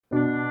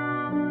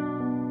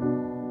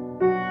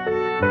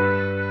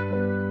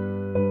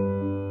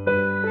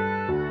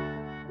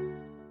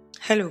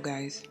Hello,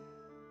 guys.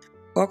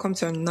 Welcome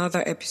to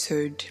another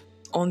episode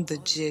on The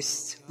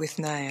Gist with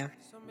Naya.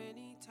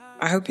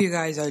 I hope you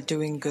guys are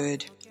doing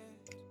good,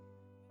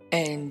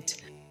 and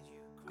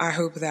I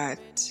hope that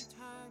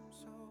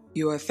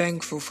you are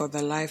thankful for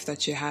the life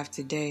that you have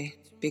today,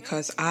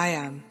 because I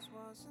am.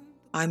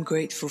 I'm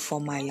grateful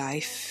for my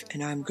life,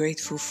 and I'm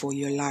grateful for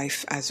your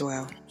life as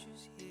well.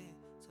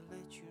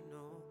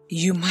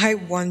 You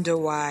might wonder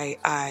why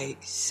I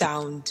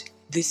sound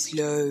this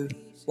low,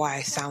 why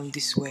I sound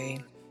this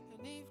way.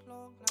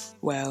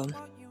 Well,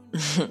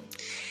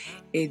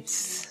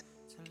 it's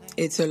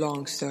a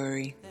long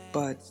story,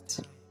 but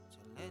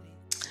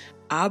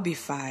I'll be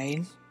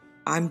fine.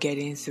 I'm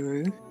getting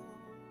through,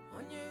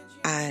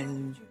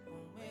 and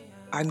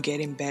I'm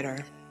getting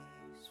better.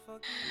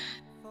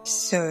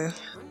 So,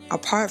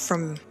 apart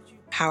from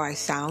how I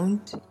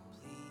sound,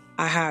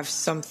 I have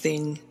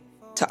something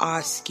to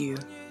ask you.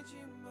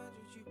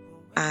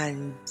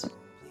 And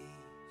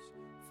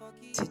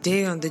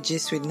today on The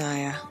Gist with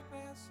Naya,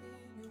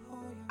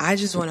 I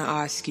just want to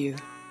ask you,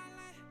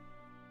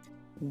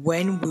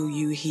 when will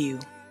you heal?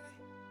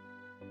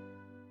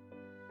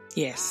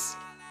 Yes,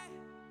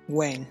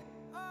 when?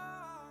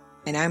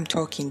 And I'm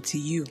talking to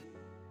you.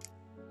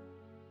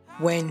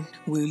 When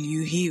will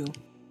you heal?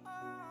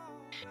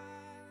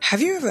 Have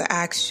you ever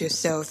asked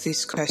yourself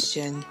this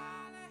question,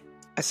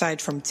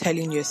 aside from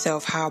telling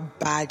yourself how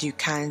bad you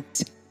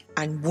can't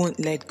and won't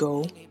let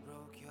go?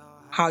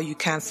 How you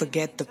can't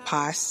forget the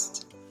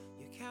past?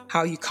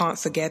 How you can't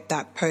forget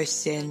that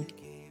person?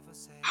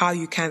 How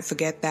you can't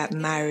forget that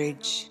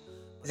marriage,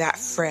 that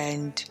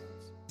friend,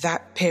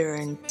 that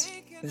parent,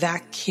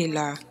 that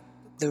killer,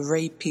 the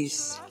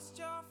rapist?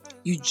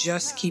 You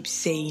just keep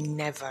saying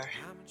never.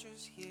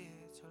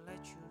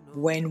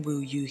 When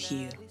will you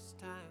heal?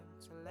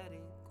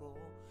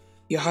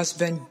 Your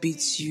husband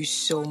beats you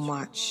so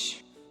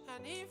much.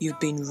 You've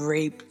been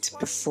raped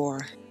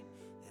before.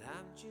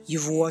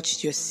 You've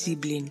watched your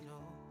sibling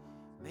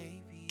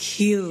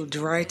killed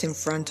right in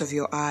front of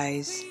your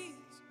eyes.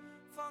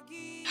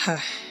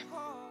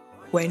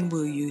 When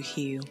will you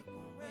heal?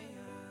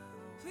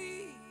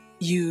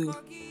 You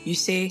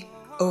say,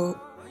 "Oh,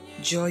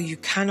 Joy, you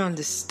can't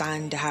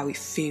understand how it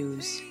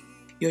feels.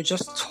 You're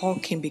just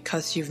talking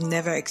because you've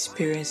never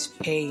experienced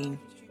pain.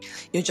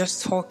 You're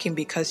just talking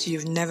because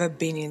you've never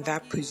been in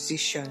that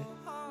position."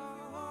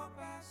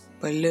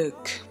 But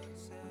look,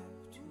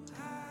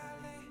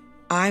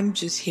 I'm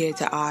just here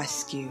to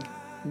ask you,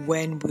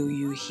 when will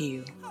you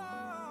heal?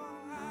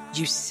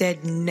 You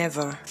said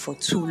never for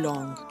too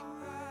long.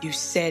 You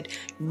said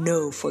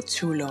no for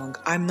too long.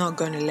 I'm not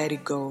going to let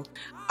it go.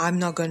 I'm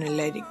not going to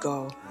let it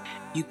go.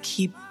 You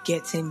keep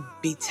getting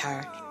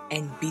bitter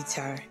and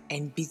bitter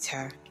and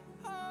bitter.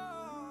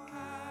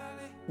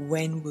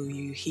 When will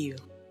you heal?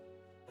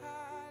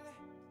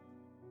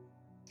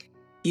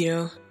 You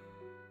know,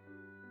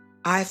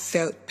 I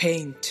felt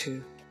pain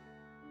too.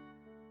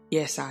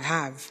 Yes, I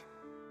have.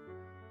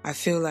 I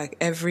feel like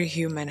every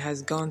human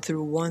has gone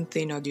through one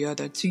thing or the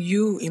other. To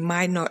you, it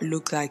might not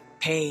look like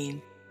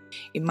pain.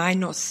 It might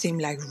not seem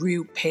like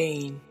real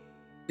pain,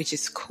 which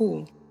is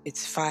cool.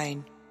 It's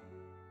fine,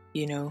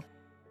 you know.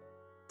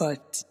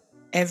 But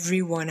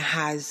everyone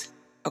has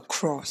a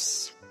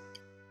cross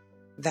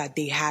that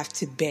they have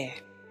to bear.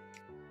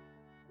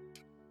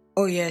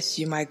 Oh yes,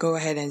 you might go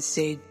ahead and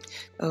say,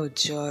 "Oh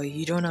Joy,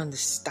 you don't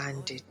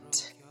understand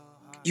it.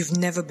 You've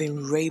never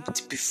been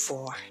raped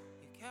before.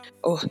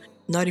 Oh,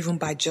 not even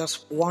by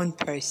just one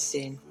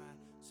person.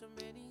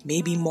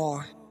 Maybe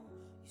more."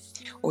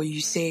 Or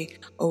you say,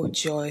 "Oh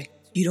Joy,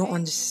 you don't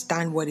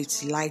understand what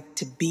it's like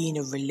to be in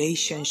a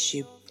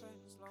relationship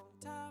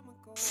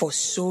for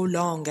so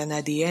long, and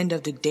at the end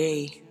of the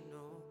day,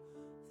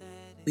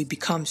 we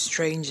become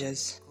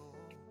strangers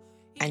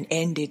and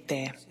end it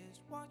there."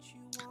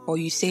 Or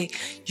you say,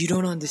 "You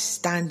don't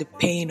understand the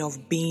pain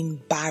of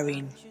being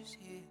barren.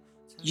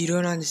 You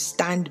don't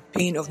understand the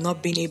pain of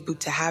not being able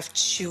to have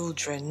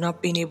children,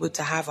 not being able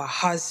to have a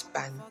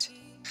husband.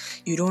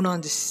 You don't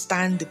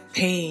understand the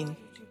pain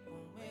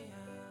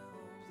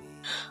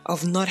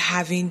of not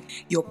having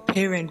your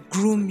parent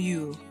groom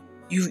you.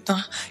 You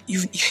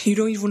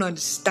don't even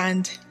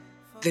understand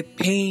the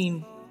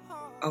pain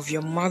of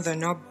your mother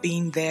not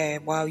being there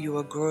while you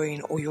were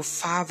growing, or your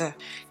father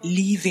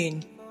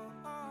leaving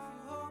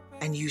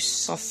and you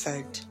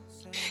suffered.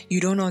 You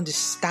don't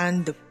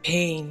understand the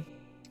pain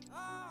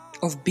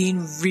of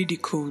being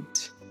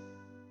ridiculed,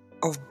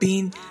 of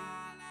being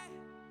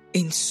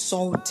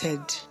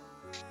insulted.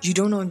 You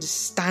don't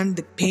understand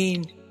the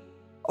pain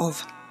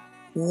of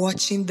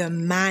watching the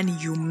man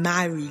you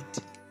married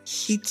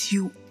hit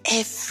you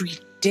every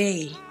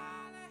day.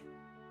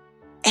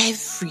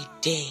 Every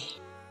day.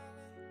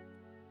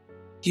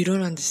 You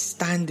don't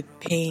understand the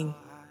pain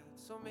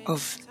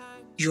of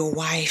your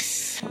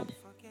wife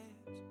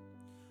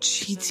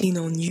cheating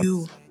on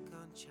you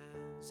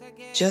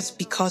just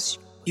because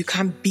you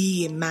can't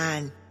be a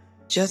man,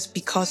 just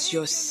because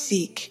you're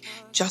sick,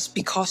 just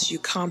because you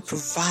can't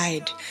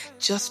provide,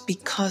 just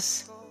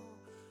because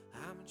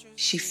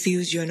she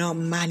feels you're not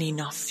man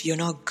enough, you're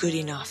not good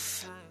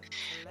enough.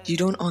 You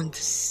don't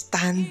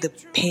understand the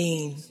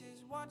pain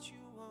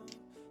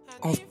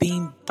of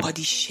being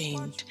body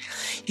shamed.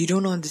 You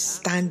don't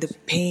understand the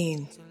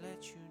pain.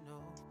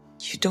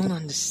 You don't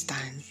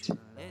understand.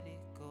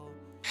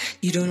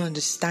 You don't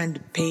understand the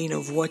pain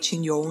of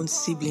watching your own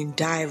sibling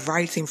die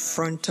right in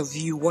front of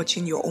you,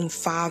 watching your own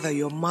father,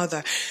 your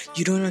mother.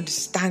 You don't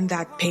understand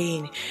that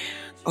pain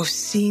of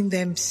seeing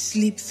them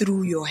slip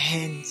through your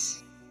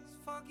hands.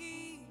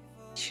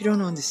 You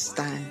don't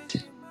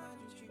understand.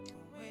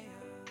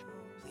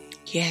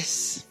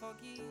 Yes,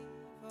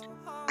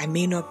 I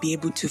may not be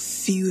able to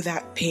feel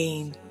that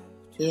pain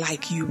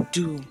like you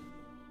do,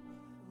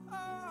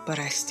 but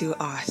I still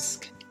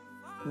ask,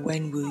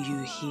 when will you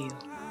heal?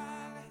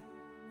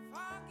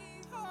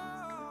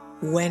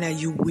 When are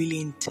you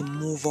willing to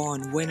move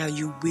on? When are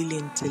you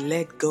willing to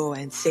let go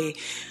and say,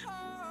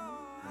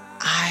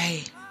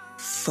 I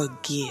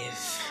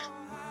forgive?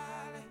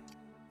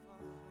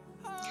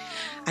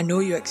 I know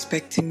you're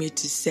expecting me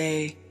to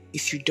say,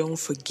 if you don't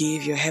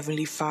forgive, your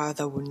Heavenly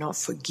Father will not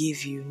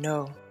forgive you.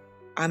 No,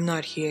 I'm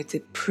not here to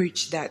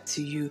preach that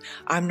to you.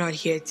 I'm not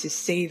here to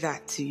say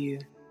that to you.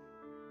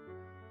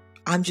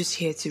 I'm just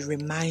here to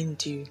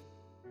remind you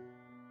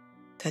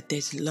that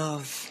there's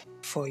love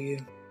for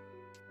you.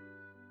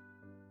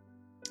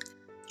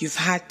 You've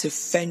had to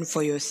fend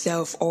for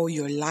yourself all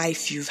your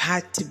life. You've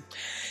had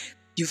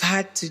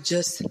to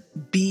just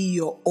be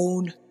your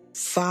own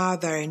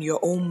father and your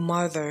own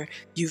mother.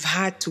 You've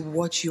had to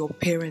watch your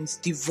parents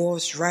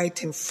divorce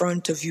right in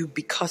front of you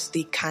because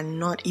they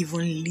cannot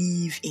even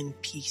live in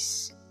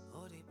peace.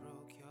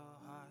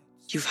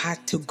 You've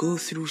had to go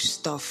through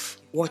stuff,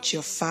 watch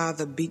your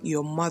father beat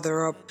your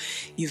mother up.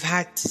 You've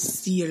had to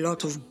see a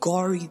lot of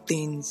gory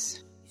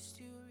things.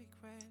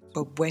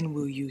 But when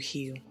will you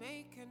heal?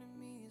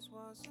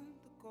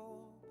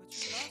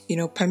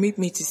 Permit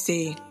me to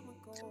say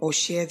or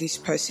share these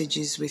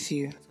passages with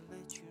you.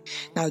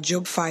 Now,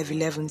 Job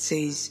 5:11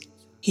 says,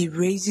 He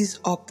raises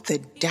up the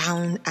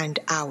down and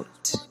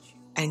out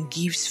and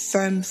gives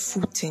firm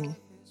footing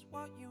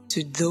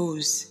to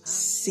those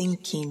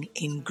sinking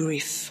in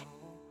grief.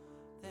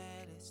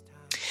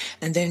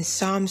 And then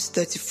Psalms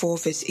 34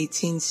 verse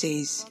 18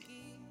 says,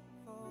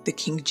 the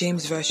King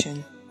James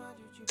Version,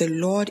 The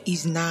Lord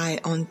is nigh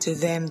unto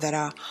them that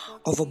are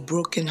of a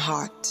broken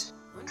heart,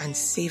 and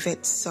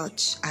saveth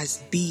such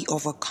as be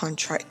of a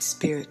contrite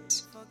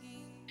spirit.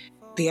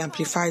 The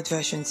Amplified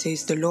Version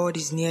says, The Lord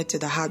is near to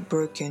the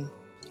heartbroken,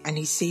 and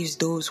He saves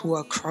those who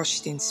are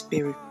crushed in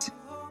spirit.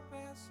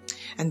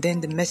 And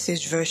then the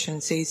Message Version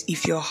says,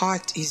 If your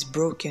heart is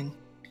broken,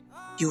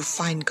 you'll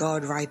find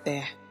God right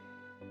there.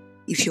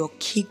 If you're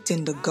kicked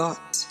in the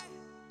gut,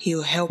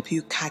 He'll help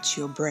you catch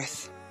your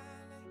breath.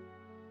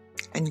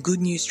 And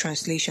Good News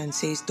Translation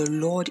says, The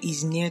Lord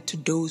is near to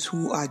those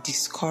who are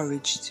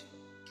discouraged.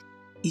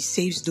 He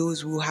saves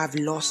those who have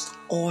lost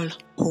all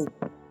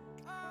hope.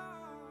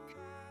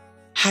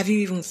 Have you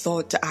even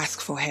thought to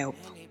ask for help?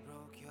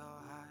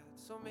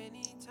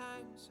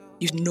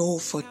 You've known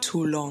for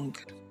too long.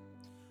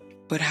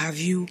 But have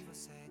you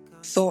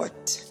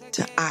thought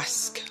to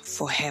ask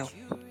for help?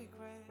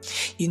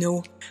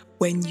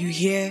 When you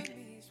hear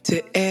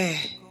to err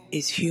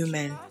is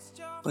human,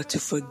 but to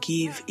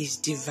forgive is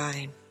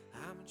divine,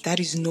 that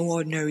is no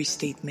ordinary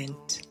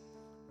statement.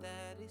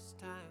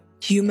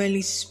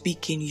 Humanly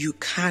speaking, you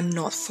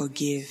cannot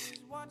forgive.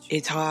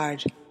 It's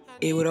hard.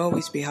 It would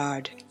always be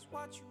hard.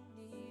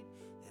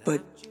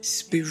 But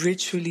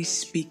spiritually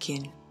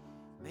speaking,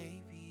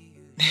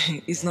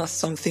 it's not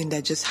something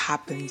that just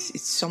happens.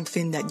 It's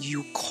something that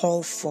you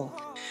call for.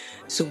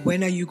 So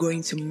when are you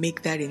going to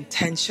make that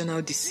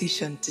intentional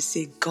decision to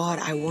say, God,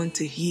 I want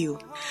to heal.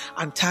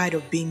 I'm tired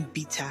of being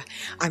bitter.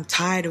 I'm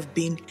tired of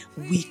being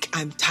weak.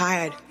 I'm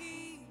tired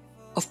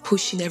of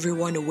pushing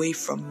everyone away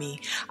from me.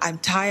 I'm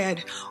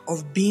tired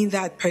of being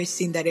that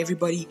person that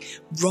everybody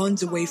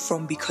runs away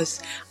from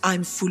because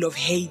I'm full of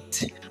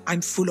hate.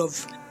 I'm full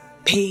of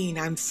pain.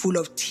 I'm full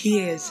of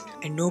tears,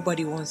 and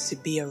nobody wants to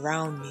be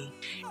around me.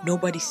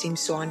 Nobody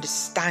seems to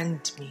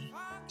understand me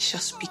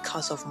just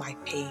because of my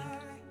pain.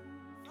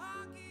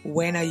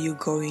 When are you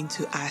going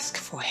to ask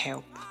for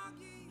help?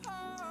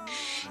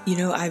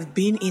 I've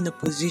been in a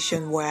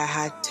position where I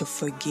had to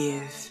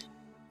forgive.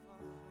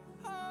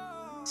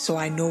 So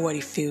I know what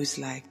it feels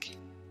like.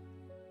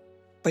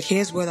 But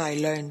here's what I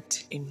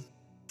learned in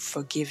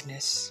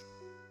forgiveness.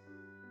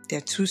 There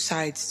are two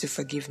sides to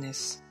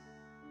forgiveness.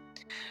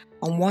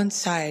 On one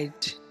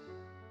side,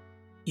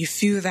 you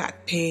feel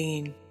that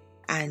pain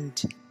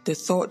and the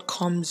thought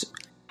comes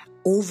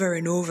over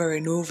and over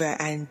and over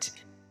and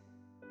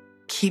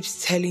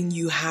keeps telling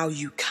you how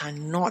you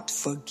cannot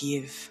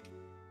forgive,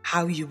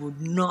 how you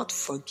would not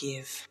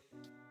forgive.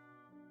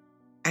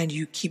 And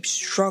you keep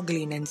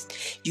struggling and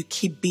you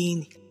keep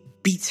being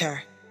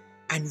bitter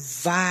and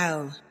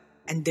vile,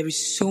 and there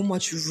is so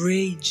much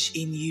rage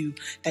in you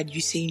that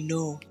you say,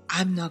 no,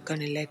 I'm not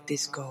going to let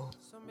this go.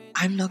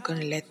 I'm not going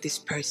to let this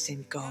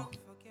person go.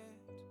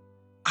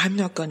 I'm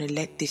not going to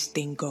let this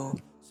thing go.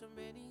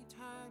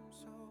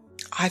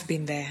 I've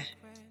been there.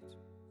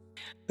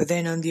 But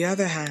then on the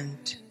other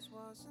hand,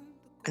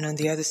 And on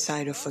the other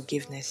side of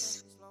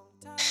forgiveness,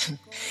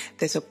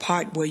 there's a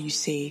part where you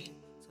say,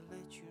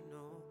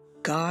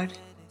 God,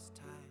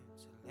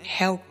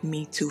 help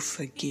me to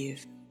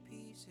forgive.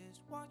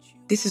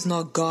 This is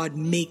not God,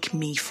 make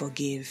me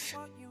forgive.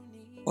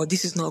 Or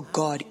this is not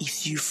God,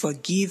 if you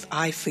forgive,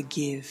 I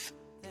forgive.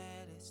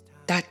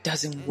 That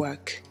doesn't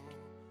work.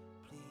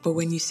 But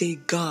when you say,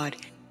 God,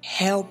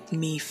 help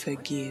me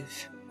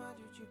forgive,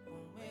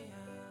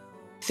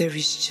 there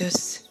is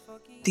just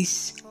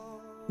this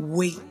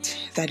weight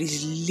that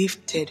is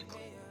lifted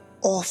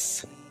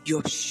off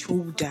your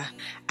shoulder,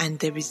 and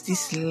there is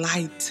this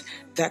light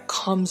that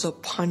comes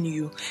upon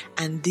you,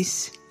 and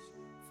this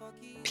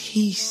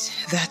peace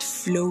that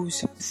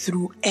flows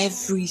through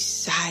every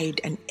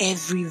side and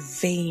every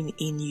vein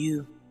in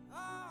you.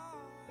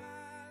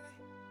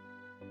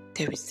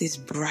 There is this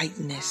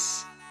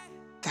brightness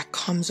that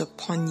comes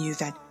upon you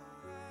that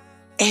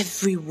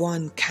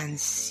everyone can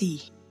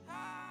see,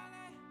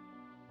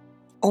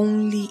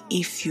 only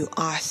if you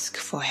ask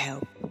for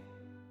help.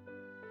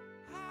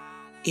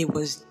 It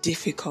was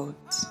difficult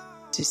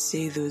to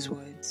say those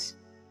words.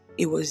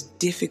 It was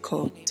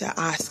difficult to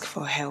ask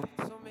for help.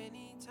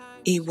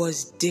 It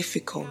was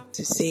difficult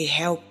to say,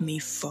 help me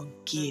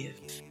forgive.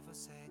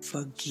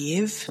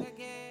 Forgive?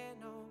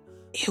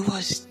 It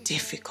was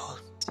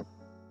difficult.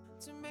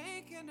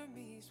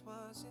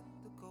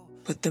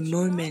 But the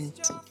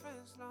moment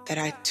that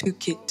I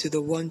took it to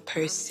the one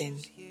person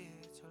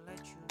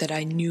that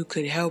I knew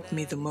could help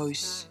me the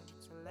most,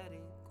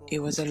 it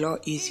was a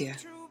lot easier.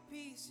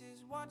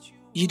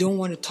 You don't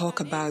want to talk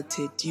about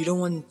it. You don't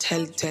want to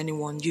tell it to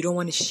anyone. You don't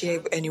want to share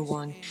it with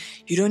anyone.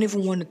 You don't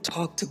even want to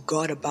talk to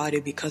God about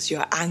it because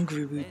you're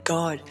angry with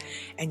God.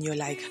 And you're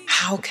like,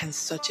 how can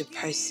such a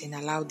person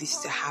allow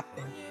this to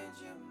happen?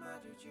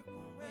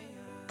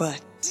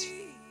 But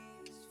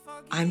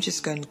I'm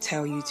just going to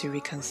tell you to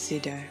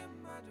reconsider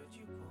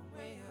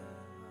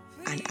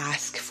and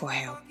ask for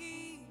help.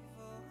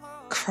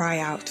 Cry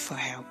out for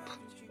help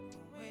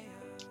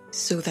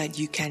so that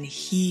you can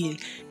heal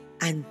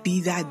and be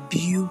that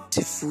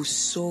beautiful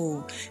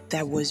soul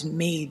that was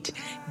made.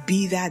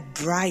 Be that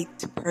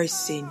bright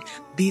person.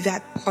 Be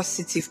that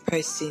positive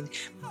person.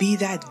 Be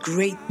that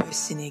great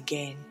person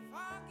again.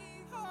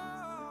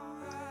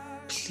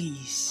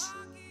 Please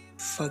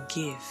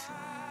forgive.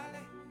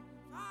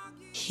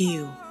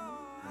 Heal.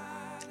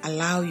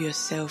 Allow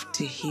yourself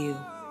to heal.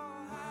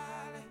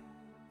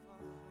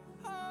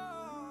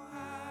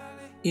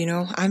 You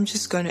know, I'm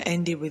just going to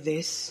end it with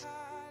this,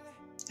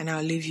 and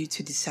I'll leave you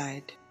to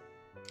decide.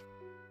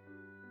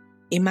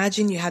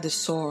 Imagine you had a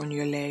sore on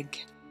your leg,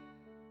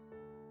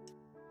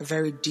 a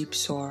very deep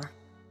sore,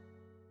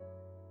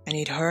 and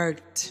it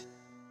hurt.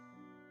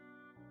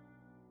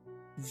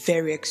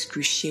 Very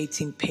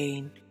excruciating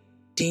pain,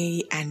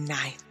 day and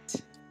night,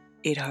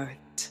 it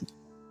hurt.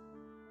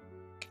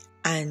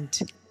 And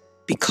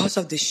because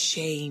of the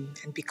shame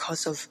and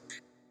because of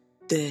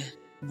the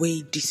way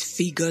it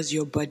disfigures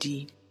your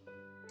body,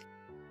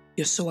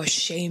 you're so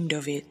ashamed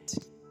of it.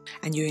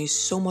 And you're in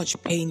so much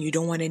pain, you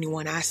don't want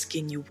anyone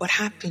asking you, what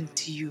happened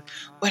to you?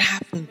 What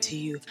happened to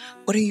you?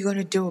 What are you going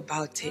to do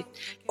about it?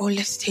 Oh,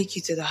 let's take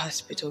you to the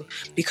hospital.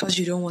 Because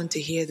you don't want to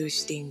hear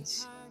those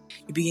things,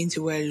 you begin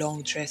to wear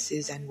long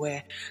dresses and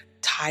wear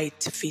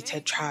tight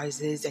fitted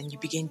trousers, and you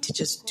begin to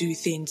just do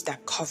things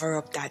that cover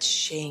up that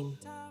shame.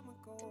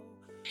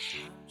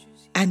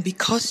 And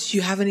because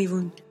you haven't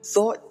even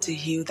thought to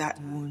heal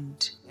that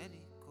wound,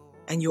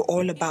 and you're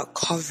all about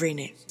covering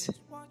it,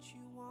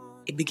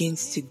 it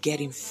begins to get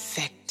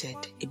infected.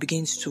 It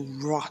begins to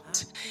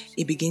rot.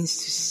 It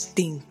begins to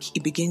stink.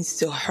 It begins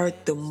to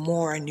hurt the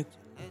more, and it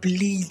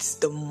bleeds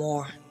the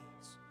more.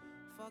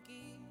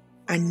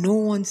 And no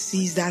one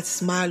sees that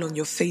smile on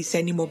your face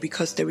anymore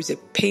because there is a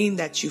pain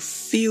that you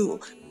feel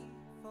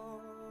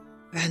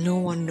that no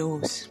one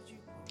knows.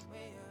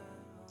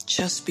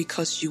 Just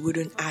because you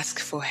wouldn't ask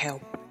for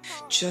help.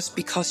 Just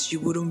because you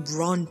wouldn't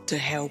run to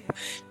help.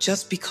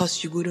 Just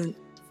because you wouldn't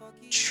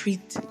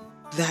treat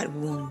that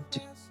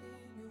wound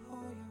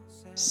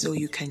so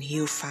you can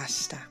heal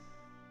faster.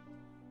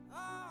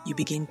 You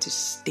begin to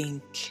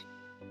stink.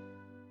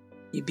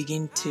 You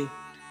begin to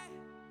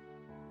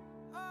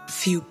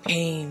feel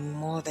pain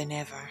more than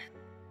ever.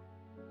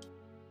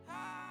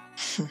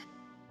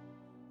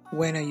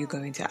 When are you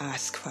going to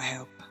ask for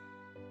help?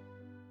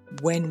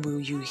 When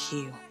will you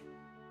heal?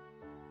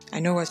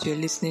 I know as you're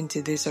listening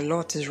to this, a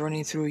lot is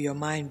running through your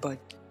mind, but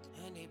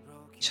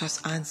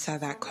just answer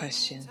that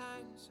question.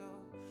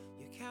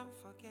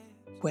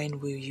 When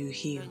will you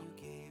heal?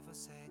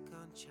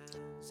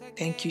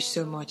 Thank you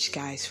so much,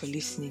 guys, for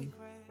listening.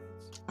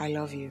 I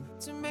love you.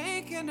 To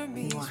make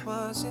enemies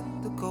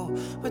wasn't the goal,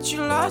 but you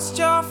lost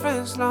your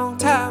friends long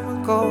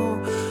time ago.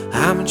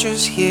 I'm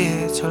just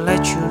here to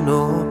let you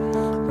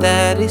know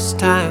that it's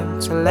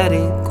time to let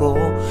it go.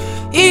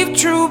 If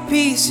true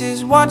peace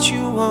is what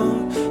you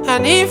want,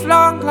 and if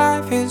long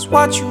life is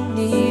what you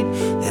need,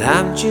 then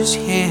I'm just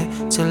here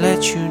to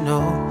let you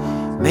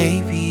know,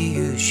 maybe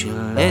you should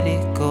let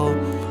it go.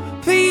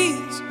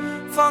 Please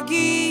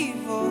forgive,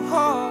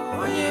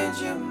 oh,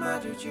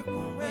 madu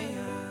chikun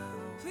weya.